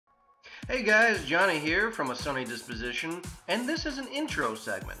Hey guys, Johnny here from A Sunny Disposition, and this is an intro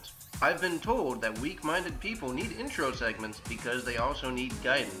segment. I've been told that weak-minded people need intro segments because they also need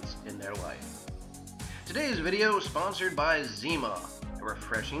guidance in their life. Today's video is sponsored by Zima, a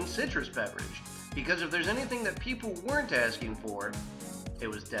refreshing citrus beverage, because if there's anything that people weren't asking for, it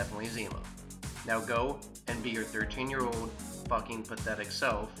was definitely Zima. Now go and be your 13-year-old fucking pathetic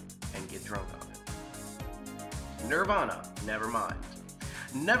self and get drunk on it. Nirvana, never mind.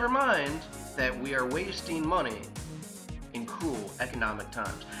 Never mind that we are wasting money in cruel economic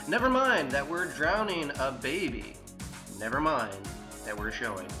times. Never mind that we're drowning a baby. Never mind that we're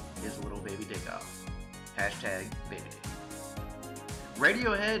showing his little baby dick off. Hashtag baby dick.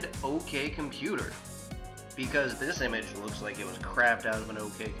 Radiohead OK Computer. Because this image looks like it was crapped out of an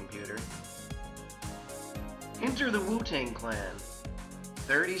OK computer. Enter the Wu-Tang Clan.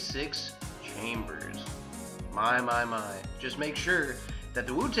 36 chambers. My. Just make sure that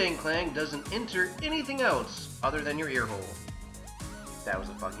the Wu-Tang Clan doesn't enter anything else other than your ear hole. That was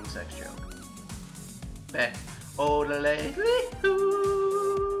a fucking sex joke.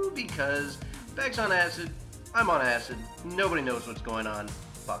 Because Beck's on acid, I'm on acid, nobody knows what's going on,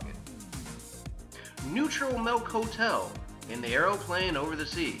 fuck it. Neutral Milk Hotel in the aeroplane over the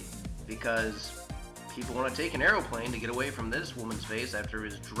sea, because people want to take an aeroplane to get away from this woman's face after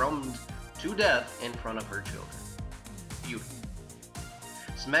it is drummed to death in front of her children. Beautiful.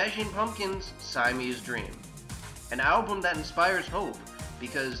 Smashing Pumpkins' Siamese Dream. An album that inspires hope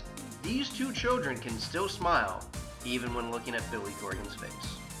because these two children can still smile even when looking at Billy Corgan's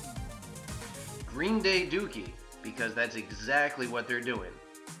face. Green Day Dookie, because that's exactly what they're doing.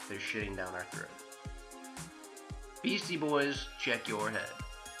 They're shitting down our throat. Beastie Boys, check your head.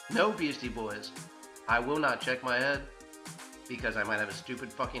 No, Beastie Boys, I will not check my head because I might have a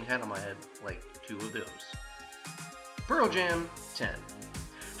stupid fucking head on my head like two of those. Pearl Jam, 10.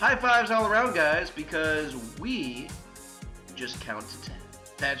 High fives all around, guys, because we just count to 10.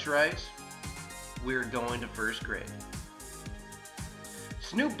 That's right, we're going to first grade.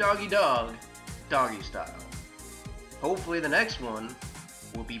 Snoop Doggy Dogg, doggy style. Hopefully the next one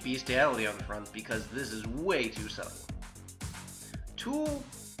will be bestiality on the front because this is way too subtle. Tool,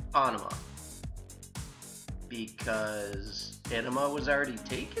 Anima. Because Enema was already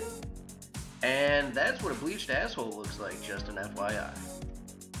taken? And that's what a bleached asshole looks like, just an FYI.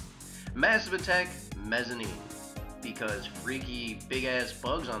 Massive Attack, Mezzanine. Because freaky big-ass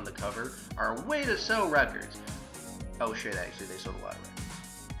bugs on the cover are a way to sell records. Oh shit, actually, they sold a lot of records.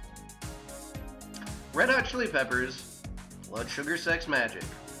 Red Hot Chili Peppers, Blood Sugar Sex Magic.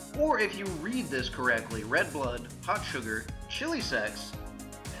 Or if you read this correctly, Red Blood, Hot Sugar, Chili Sex,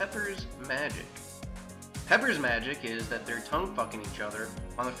 Peppers Magic. Peppers Magic is that they're tongue-fucking each other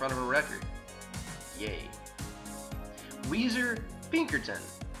on the front of a record. Yay. Weezer, Pinkerton.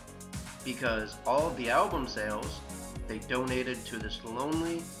 Because all of the album sales, they donated to this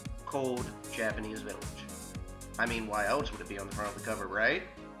lonely, cold Japanese village. I mean, why else would it be on the front of the cover, right?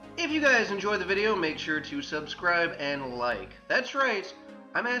 If you guys enjoyed the video, make sure to subscribe and like. That's right,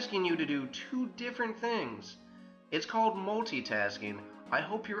 I'm asking you to do two different things. It's called multitasking. I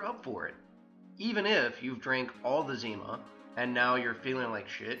hope you're up for it. Even if you've drank all the Zima, and now you're feeling like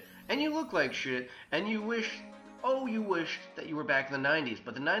shit, and you look like shit, and you wish that you were back in the 90s,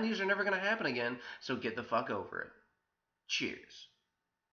 but the 90s are never going to happen again, so get the fuck over it. Cheers.